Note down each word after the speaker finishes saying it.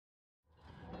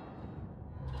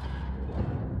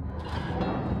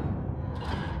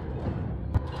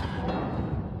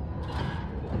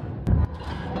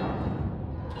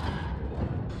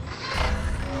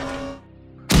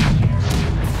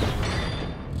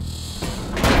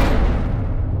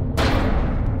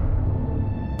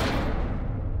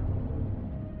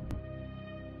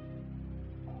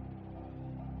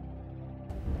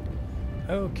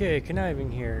Okay,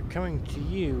 Koniving here, coming to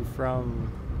you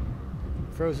from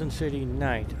Frozen City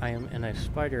Night. I am in a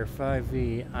Spider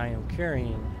 5V. I am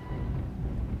carrying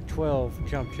 12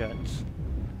 jump jets.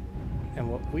 And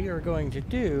what we are going to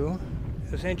do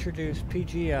is introduce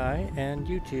PGI and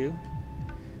YouTube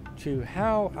to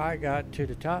how I got to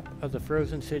the top of the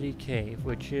Frozen City cave,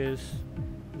 which is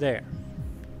there.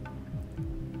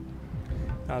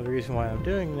 Now the reason why I'm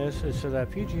doing this is so that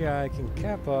PGI can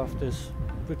cap off this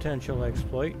potential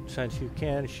exploit, since you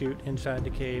can shoot inside the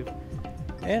cave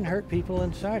and hurt people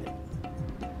inside it.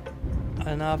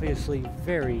 An obviously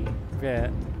very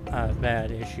bad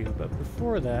issue, but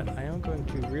before that I am going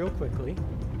to real quickly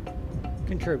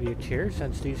contribute here,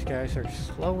 since these guys are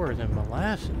slower than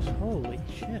molasses. Holy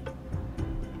shit.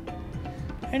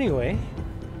 Anyway,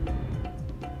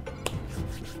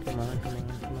 come on.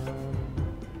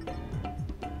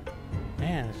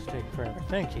 Man, this takes forever.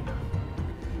 Thank you.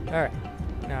 Alright.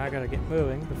 Now I gotta get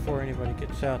moving before anybody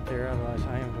gets out there, otherwise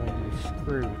I am going to be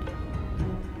screwed.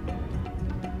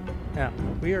 Now,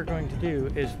 what we are going to do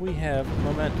is we have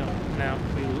momentum. Now,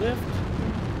 we lift,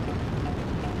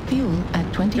 fuel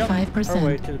at 25%. Jump our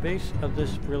way to the base of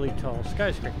this really tall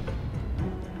skyscraper.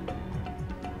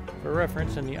 For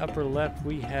reference, in the upper left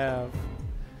we have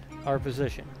our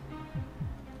position.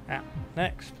 Now,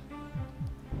 next,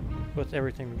 with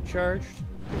everything recharged,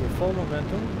 we have full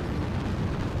momentum.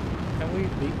 And we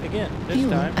leap again. This fuel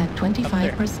time at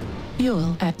 25%.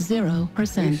 Fuel at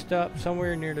 0%. We stop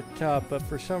somewhere near the top, but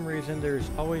for some reason there's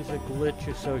always a glitch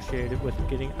associated with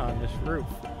getting on this roof.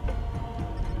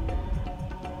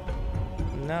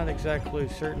 I'm not exactly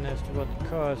certain as to what the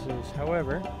cause is.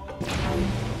 However,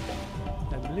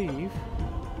 I believe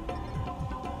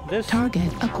this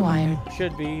target acquired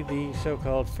should be the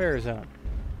so-called fair zone.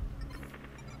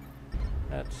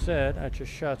 That said, I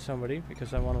just shot somebody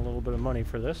because I want a little bit of money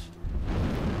for this.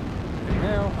 And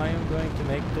now I am going to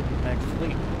make the next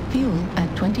leap. Fuel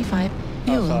at 25.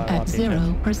 Fuel at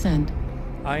 0%.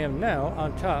 I am now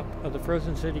on top of the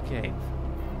Frozen City cave.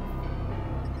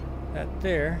 That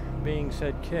there being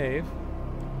said cave,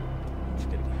 let's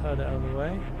get the HUD out of the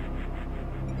way.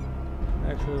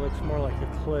 Actually looks more like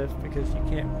a cliff because you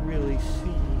can't really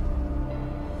see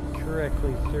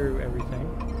correctly through everything.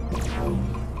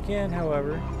 You can,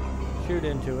 however, shoot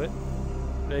into it.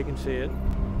 They can see it.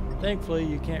 Thankfully,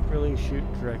 you can't really shoot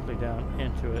directly down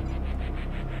into it.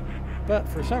 But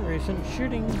for some reason,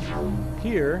 shooting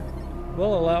here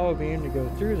will allow a beam to go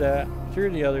through that,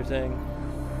 through the other thing,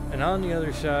 and on the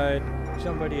other side,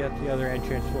 somebody at the other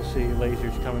entrance will see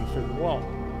lasers coming through the wall.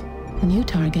 New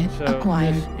target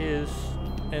acquired. This is,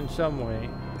 in some way,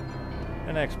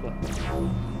 an exploit.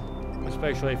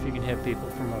 Especially if you can hit people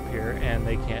from up here and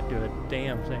they can't do a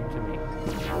damn thing to me.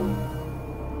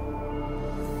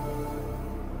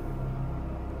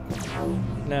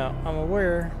 Now, I'm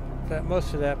aware that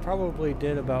most of that probably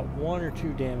did about 1 or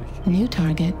 2 damage. New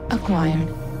target acquired.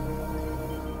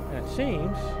 And it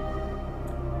seems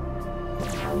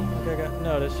like I got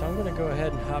noticed, so I'm going to go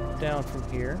ahead and hop down from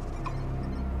here.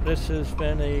 This has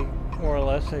been a more or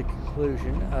less a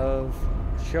conclusion of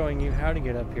showing you how to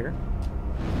get up here.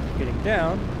 Getting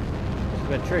down is a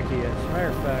bit tricky. As a matter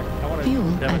of fact, I want to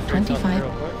demonstrate something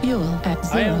real quick. Fuel at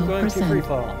 0%. I am going to free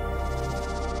fall.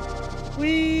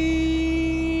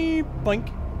 Whee!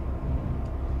 Boink.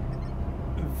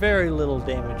 Very little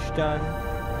damage done.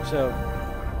 So,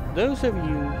 those of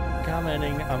you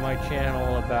commenting on my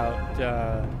channel about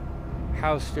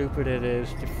how stupid it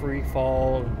is to free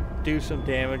fall and do some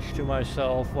damage to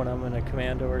myself when I'm in a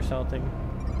commando or something,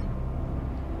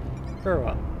 very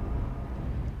well.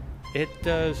 It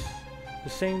does the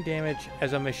same damage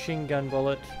as a machine gun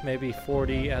bullet, maybe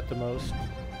 40 at the most,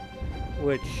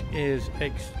 which is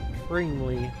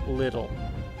extremely little.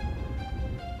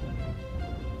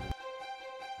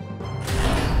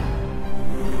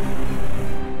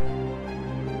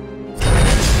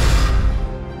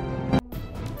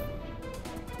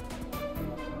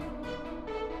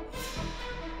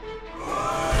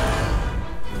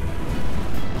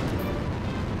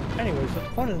 Anyways, the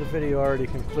point of the video already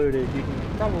concluded. You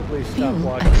can probably stop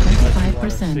watching unless you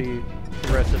want to see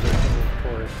the rest of this, of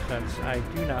course, since I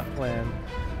do not plan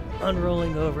on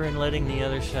rolling over and letting the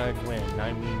other side win.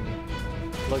 I mean,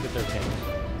 look at their tanks.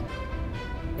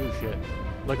 Oh shit.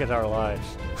 Look at our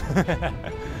lives.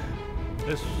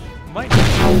 This might be the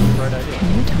right idea.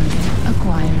 New target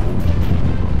acquired.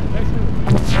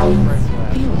 Actually,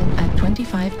 fuel at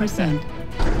 25%.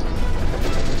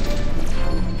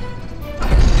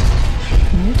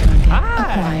 New target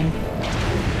acquired.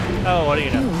 Oh, what do you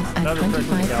know? Fuel at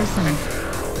 25%.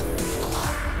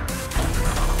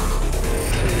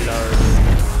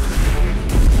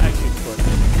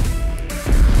 Actually,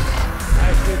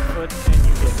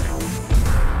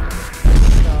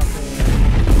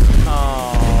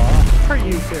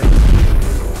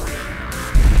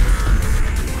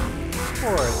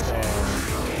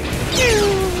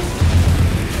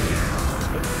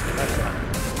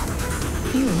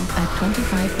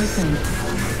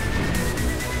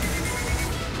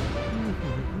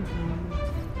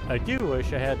 25%. I do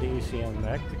wish I had the ECM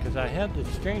mech because I had the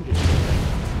strangest feeling.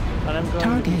 And I'm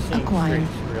going to be Target seeing acquired.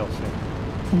 streaks real soon.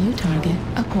 New target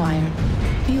acquired.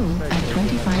 Fuel at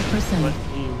 25%. But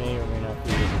he may or may not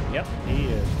be. Yep, he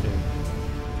is too.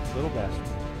 Little bastard.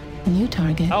 New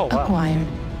target Oh, wow. acquired.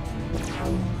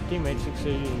 Teammate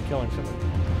succeeded in killing someone.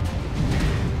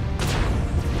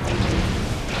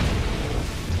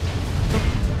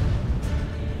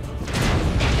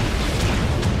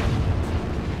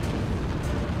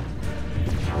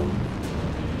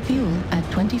 Fuel at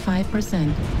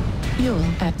 25%. Fuel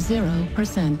at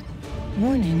 0%.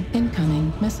 Warning,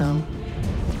 incoming missile.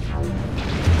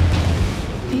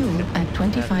 Fuel at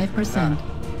 25%.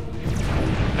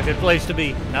 A good place to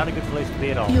be. Not a good place to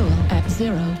be at all. Fuel at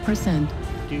 0%.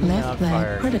 Do Left not leg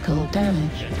fire. critical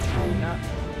damage. Do not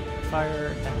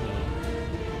fire at me.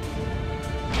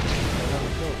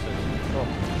 Cool.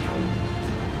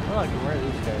 Well, I can wear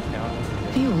these guys now.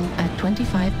 Fuel at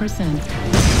 25%.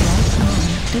 Lost arm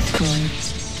destroyed.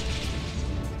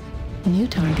 New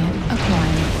target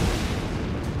acquired.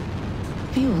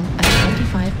 Fuel at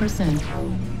 25%.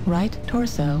 Right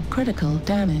torso critical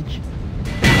damage.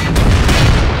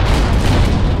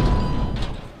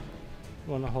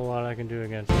 Wasn't a whole lot I can do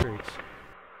against streaks.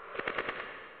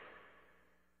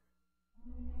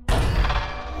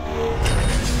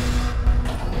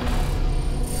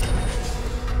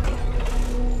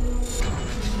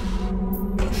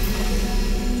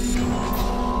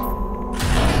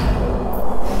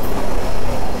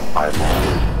 I'm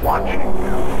always watching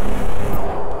you.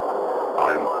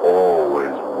 I'm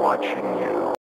always watching you.